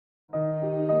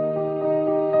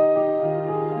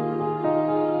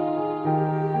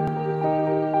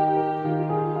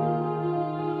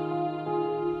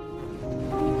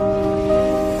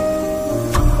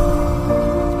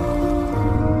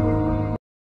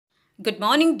Good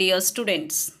morning, dear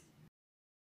students.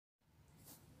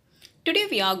 Today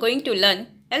we are going to learn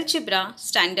Algebra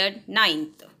Standard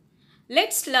 9th.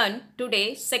 Let's learn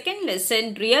today second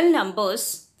lesson real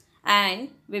numbers and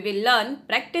we will learn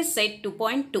practice set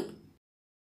 2.2.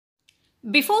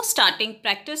 Before starting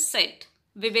practice set,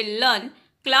 we will learn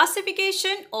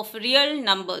classification of real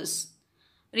numbers.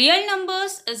 Real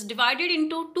numbers is divided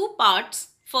into two parts.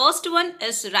 First one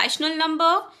is rational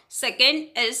number, second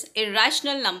is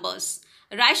irrational numbers.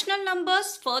 Rational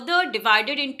numbers further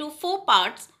divided into four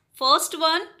parts. First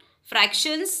one,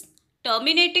 fractions,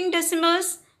 terminating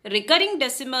decimals, recurring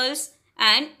decimals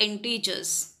and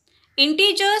integers.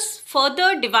 Integers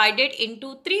further divided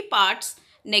into three parts,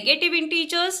 negative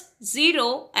integers,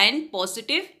 0 and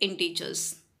positive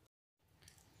integers.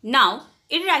 Now,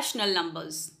 irrational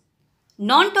numbers.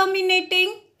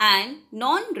 Non-terminating and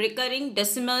non-recurring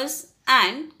decimals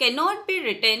and cannot be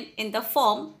written in the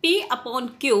form p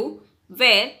upon q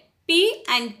where p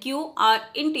and q are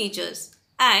integers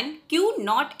and q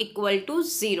not equal to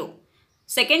 0.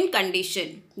 Second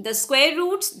condition, the square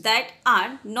roots that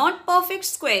are not perfect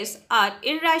squares are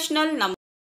irrational numbers.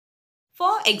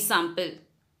 For example,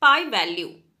 pi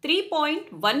value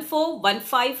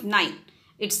 3.14159.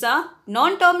 It's a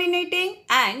non-terminating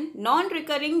and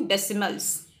non-recurring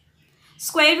decimals.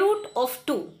 Square root of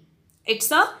 2. It's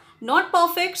a not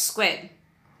perfect square.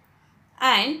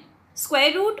 And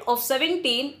square root of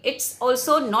 17. It's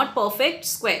also not perfect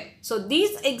square. So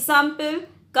these example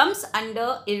comes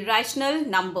under irrational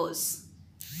numbers.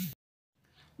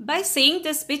 By seeing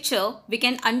this picture, we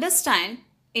can understand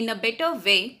in a better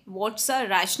way what's a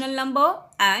rational number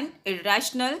and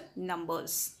irrational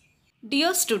numbers.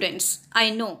 Dear students,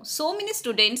 I know so many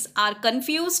students are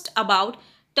confused about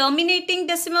terminating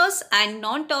decimals and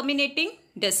non-terminating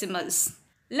decimals.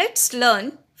 Let's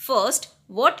learn first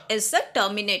what is a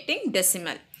terminating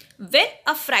decimal. When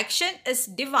a fraction is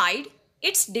divided,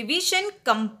 its division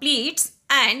completes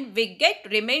and we get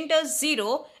remainder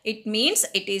 0, it means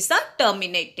it is a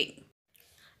terminating.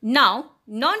 Now,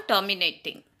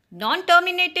 non-terminating.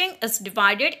 Non-terminating is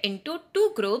divided into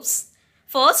two groups.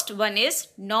 First one is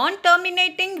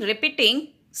non-terminating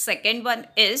repeating. Second one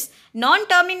is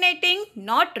non-terminating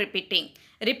not repeating.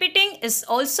 Repeating is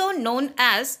also known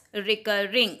as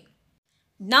recurring.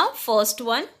 Now first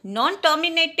one,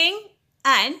 non-terminating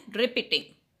and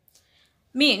repeating.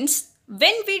 Means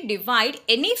when we divide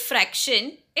any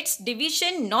fraction, its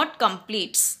division not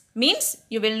completes. Means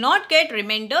you will not get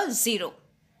remainder 0.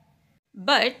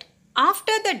 But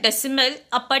after the decimal,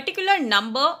 a particular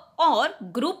number or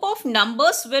group of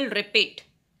numbers will repeat.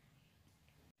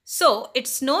 So,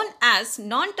 it's known as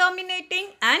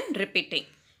non-terminating and repeating.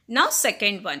 Now,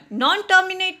 second one,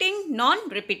 non-terminating,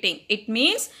 non-repeating. It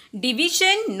means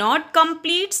division not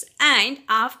completes and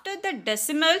after the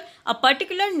decimal, a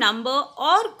particular number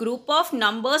or group of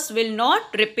numbers will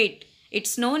not repeat.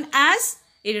 It's known as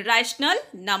irrational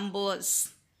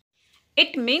numbers.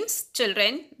 It means,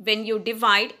 children, when you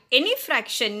divide any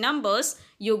fraction numbers,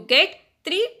 you get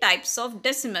three types of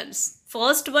decimals.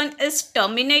 First one is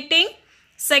terminating,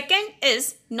 second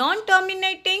is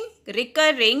non-terminating,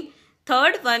 recurring,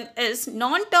 third one is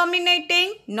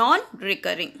non-terminating,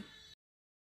 non-recurring.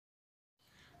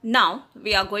 Now,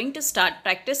 we are going to start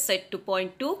practice set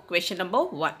 2.2, question number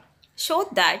 1. Show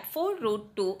that 4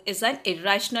 root 2 is an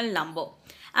irrational number.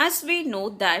 As we know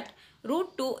that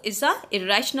root 2 is an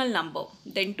irrational number.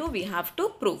 Then too we have to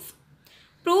prove.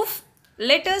 Proof,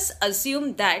 let us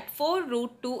assume that 4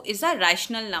 root 2 is a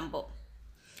rational number.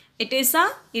 It is a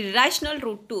irrational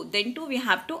root 2. Then too we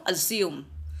have to assume.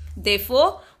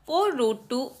 Therefore, 4 root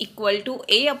 2 equal to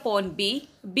a upon b,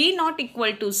 b not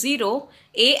equal to 0,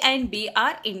 a and b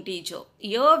are integer.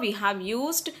 Here we have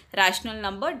used rational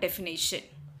number definition.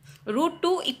 Root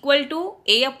 2 equal to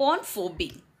a upon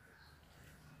 4b.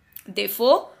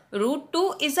 Therefore, root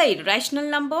 2 is an irrational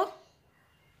number.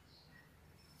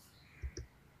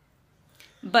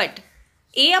 But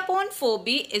a upon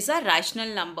 4b is a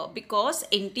rational number because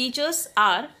integers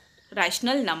are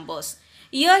rational numbers.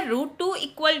 Here root 2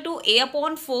 equal to a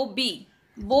upon 4b.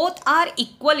 Both are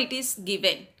equal, it is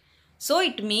given. So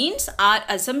it means our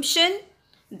assumption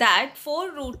that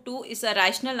 4 root 2 is a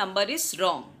rational number is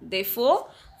wrong. Therefore,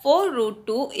 4 root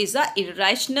 2 is an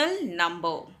irrational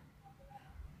number.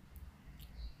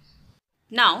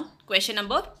 Now, question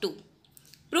number 2.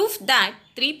 Prove that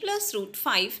 3 plus root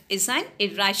 5 is an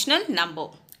irrational number.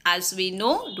 As we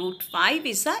know, root 5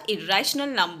 is an irrational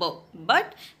number,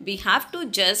 but we have to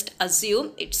just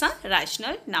assume it's a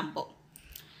rational number.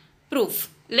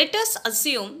 Proof. Let us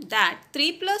assume that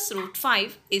 3 plus root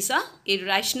 5 is an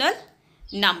irrational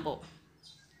number.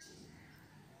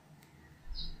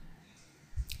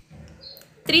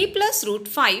 3 plus root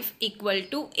 5 equal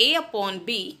to a upon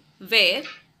b, where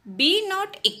b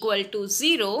not equal to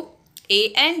 0,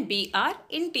 a and b are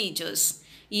integers.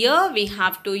 Here we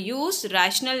have to use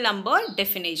rational number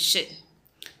definition.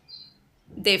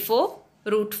 Therefore,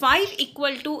 root 5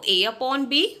 equal to a upon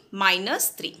b minus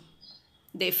 3.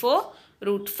 Therefore,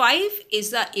 root 5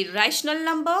 is an irrational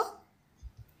number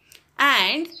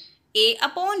and a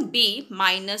upon b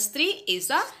minus 3 is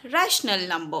a rational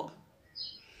number.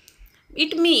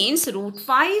 It means root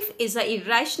 5 is a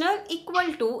irrational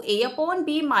equal to a upon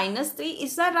b minus 3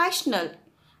 is a rational.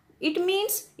 It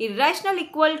means irrational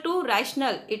equal to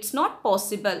rational. It's not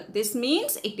possible. This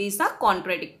means it is a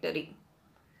contradictory.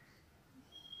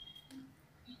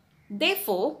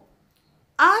 Therefore,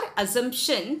 our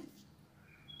assumption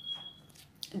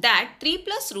that 3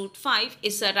 plus root 5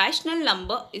 is a rational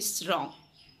number is wrong.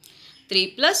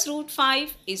 3 plus root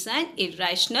 5 is an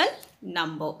irrational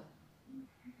number.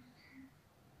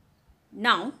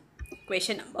 Now,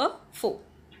 question number 4.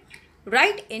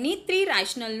 Write any three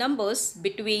rational numbers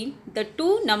between the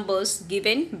two numbers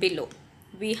given below.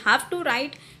 We have to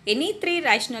write any three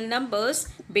rational numbers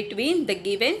between the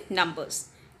given numbers.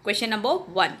 Question number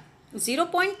 1.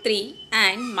 0.3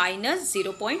 and minus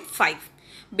 0.5.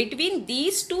 Between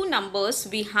these two numbers,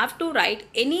 we have to write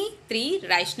any three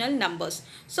rational numbers.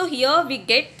 So here we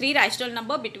get three rational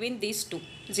number between these two.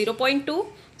 0.2,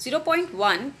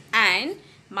 0.1 and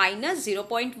minus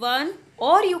 0.1,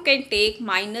 or you can take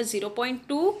minus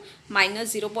 0.2,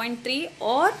 minus 0.3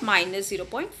 or minus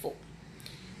 0.4.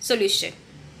 Solution.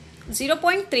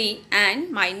 0.3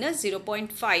 and minus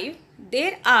 0.5.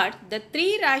 There are the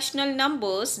three rational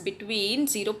numbers between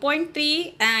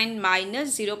 0.3 and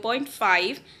minus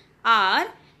 0.5 are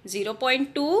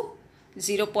 0.2,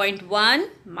 0.1,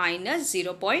 minus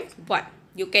 0.1.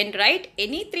 You can write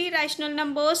any three rational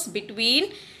numbers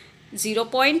between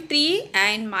 0.3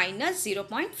 and minus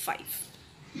 0.5.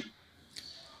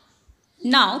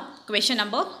 Now, question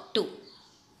number 2.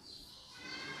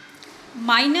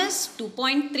 Minus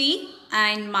 2.3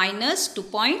 and minus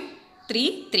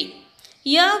 2.33.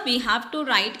 Here we have to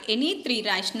write any three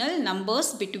rational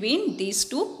numbers between these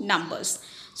two numbers.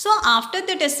 So after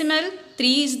the decimal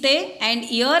 3 is there and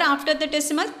here after the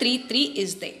decimal 3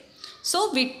 is there.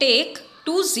 So we take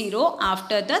 20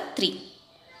 after the 3.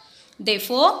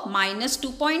 Therefore minus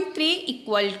 2.3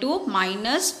 equal to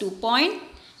minus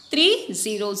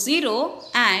 2.300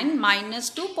 and minus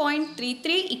 2.33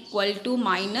 equal to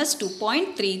minus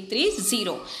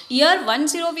 2.330. Here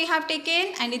 10 we have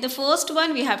taken and in the first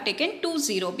one we have taken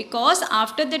 20 because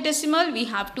after the decimal we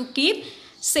have to keep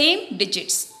same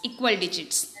digits, equal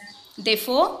digits.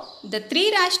 Therefore, the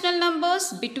three rational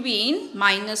numbers between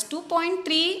minus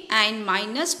 2.3 and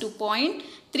minus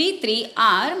 2.33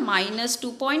 are minus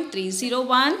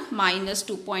 2.301, minus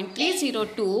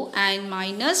 2.302 and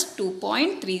minus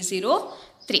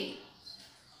 2.303.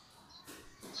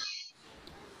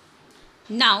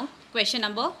 Now, question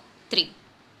number 3.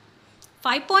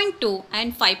 5.2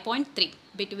 and 5.3.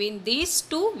 Between these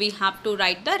two, we have to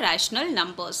write the rational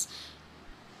numbers.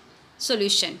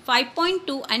 Solution.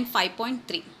 5.2 and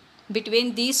 5.3.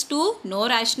 Between these two, no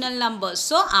rational numbers.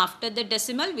 So, after the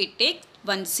decimal, we take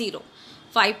 10.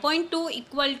 5.2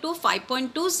 equal to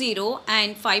 5.20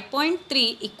 and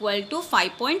 5.3 equal to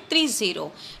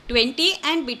 5.30. 20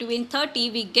 and between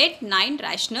 30, we get 9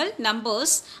 rational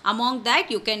numbers. Among that,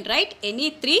 you can write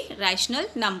any 3 rational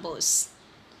numbers.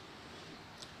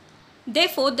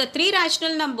 Therefore, the three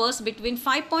rational numbers between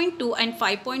 5.2 and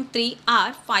 5.3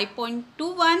 are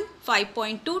 5.21,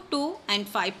 5.22 and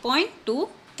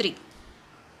 5.23.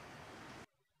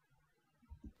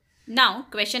 Now,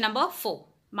 question number 4.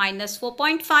 Minus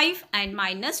 4.5 and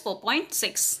minus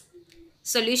 4.6.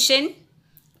 Solution.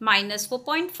 Minus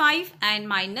 4.5 and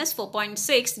minus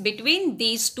 4.6. Between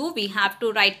these two, we have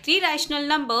to write three rational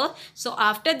numbers. So,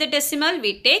 after the decimal,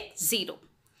 we take 0.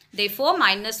 Therefore,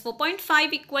 minus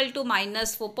 4.5 equal to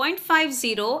minus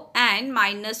 4.50 and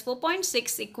minus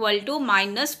 4.6 equal to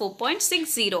minus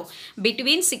 4.60.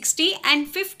 Between 60 and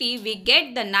 50, we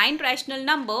get the 9 rational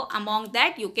number. Among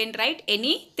that, you can write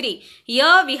any 3.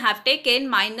 Here, we have taken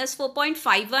minus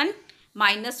 4.51,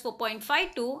 minus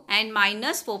 4.52 and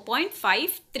minus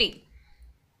 4.53.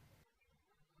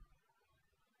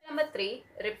 Number 3.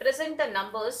 Represent the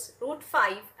numbers root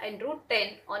 5 and root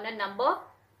 10 on a number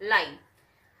line.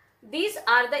 These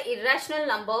are the irrational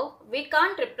number we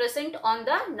can't represent on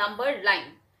the numbered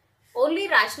line. Only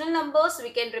rational numbers we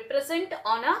can represent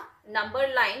on a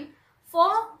numbered line.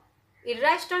 For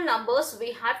irrational numbers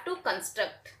we have to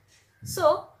construct.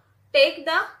 So take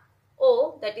the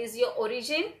O, that is your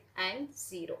origin, and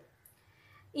 0.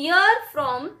 Here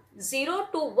from 0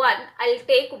 to 1, I'll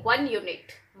take 1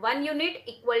 unit. 1 unit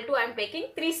equal to, I am taking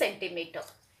 3 centimeter.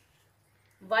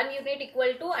 1 unit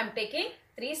equal to, I am taking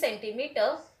 3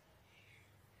 centimeter.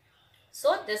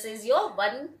 So this is your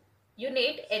 1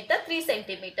 unit at the 3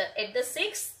 centimeter. At the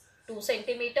 6, 2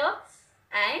 centimeter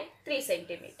and 3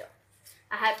 centimeter.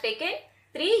 I have taken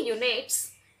 3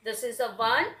 units. This is the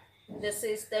 1, this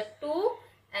is the 2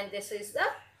 and this is the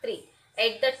 3.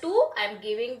 At the 2, I am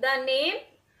giving the name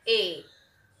A.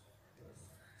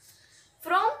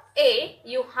 From A,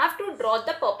 you have to draw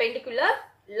the perpendicular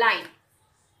line.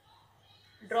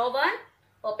 Draw one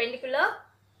perpendicular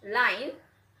line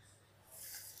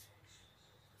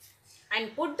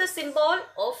and put the symbol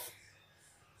of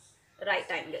right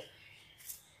angle.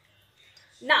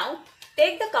 Now,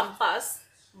 take the compass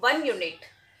 1 unit.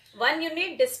 1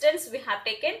 unit distance we have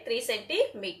taken 3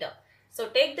 centimeter. So,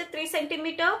 take the 3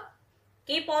 centimeter,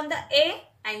 keep on the A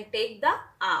and take the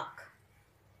arc.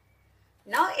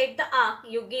 Now, at the arc,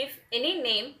 you give any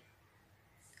name.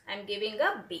 I am giving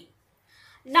a B.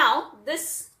 Now,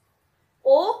 this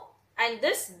O and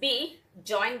this B,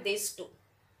 join these two.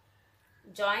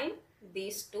 Join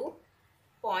these 2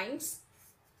 points.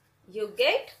 You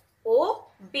get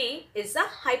OB is a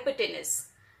hypotenuse.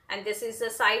 And this is the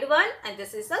side 1 and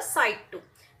this is the side 2.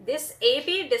 This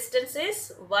AB distance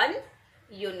is 1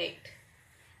 unit.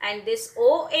 And this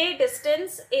OA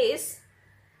distance is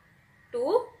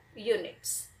 2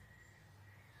 units.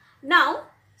 Now,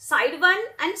 side 1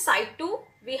 and side 2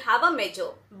 we have a measure,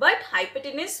 but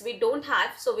hypotenuse we don't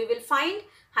have. So, we will find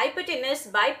hypotenuse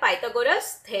by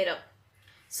Pythagoras theorem.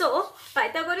 So,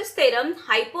 Pythagoras theorem,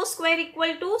 hypo square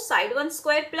equal to side 1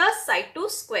 square plus side 2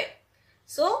 square.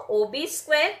 So, OB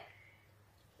square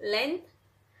length,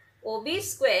 OB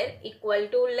square equal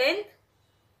to length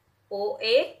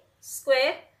OA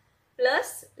square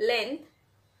plus length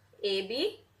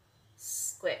AB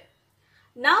square.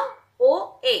 Now,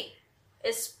 OA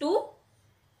is 2,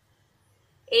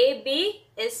 AB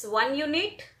is 1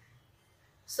 unit.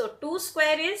 So, 2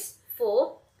 square is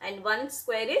 4 and 1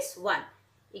 square is 1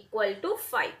 equal to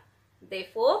 5.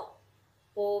 Therefore,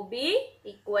 OB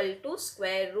equal to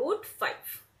square root 5.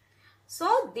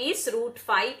 So, this root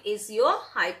 5 is your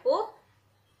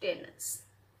hypotenuse.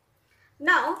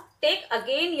 Now, take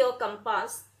again your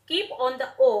compass, keep on the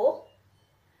O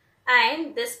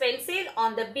and this pencil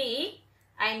on the B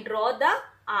and draw the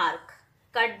arc.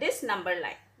 Cut this number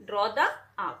line. Draw the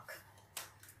arc.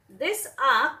 This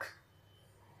arc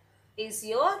is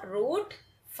your root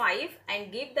 5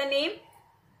 and give the name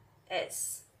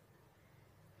S.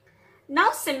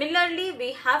 Now similarly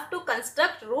we have to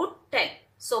construct root 10.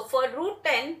 So for root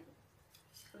 10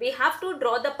 we have to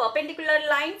draw the perpendicular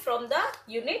line from the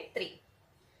unit 3.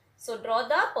 So draw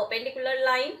the perpendicular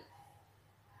line.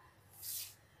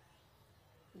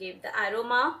 Give the arrow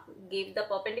mark. Give the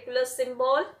perpendicular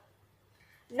symbol.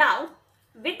 Now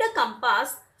with the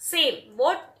compass same.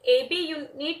 What AB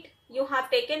unit you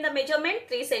have taken the measurement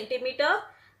 3 centimeter.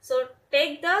 So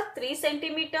take the 3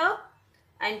 centimeter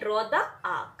and draw the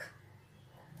arc.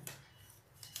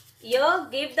 Here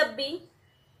give the B.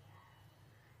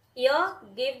 Here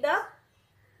give the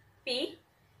P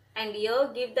and here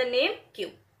give the name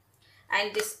Q.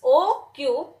 And this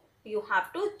OQ you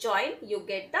have to join, you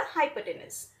get the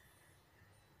hypotenuse.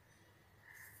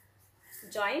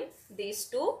 Join these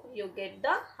two, you get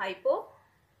the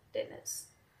hypotenuse.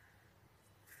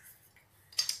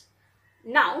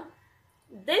 Now,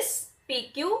 this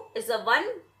PQ is a 1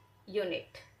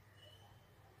 unit.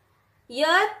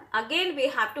 Here again we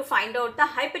have to find out the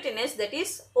hypotenuse, that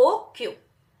is OQ.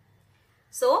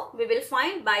 So, we will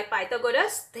find by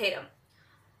Pythagoras theorem.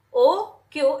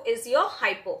 OQ is your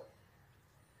hypo.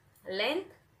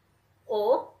 Length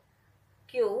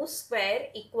OQ square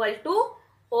equal to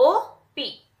OP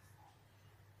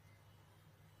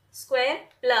square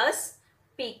plus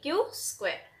PQ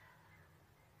square.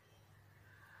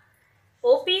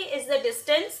 OP is the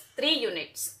distance 3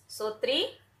 units. So 3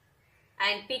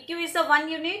 and PQ is the 1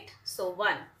 unit. So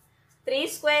 1. 3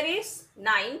 square is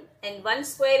 9 and 1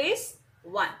 square is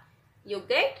 1. You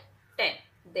get 10.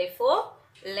 Therefore,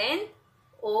 length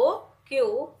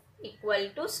OQ equal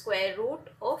to square root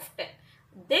of 10.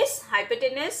 This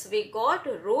hypotenuse we got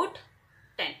root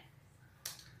 10.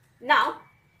 Now,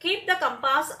 keep the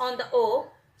compass on the O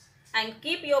and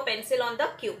keep your pencil on the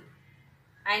Q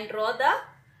and draw the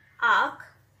arc.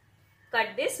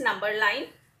 Cut this number line.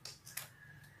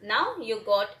 Now, you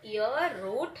got here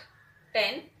root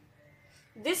 10.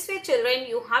 This way children,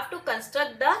 you have to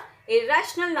construct the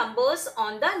irrational numbers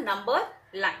on the number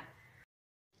line.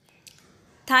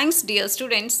 Thanks dear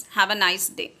students. Have a nice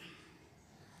day.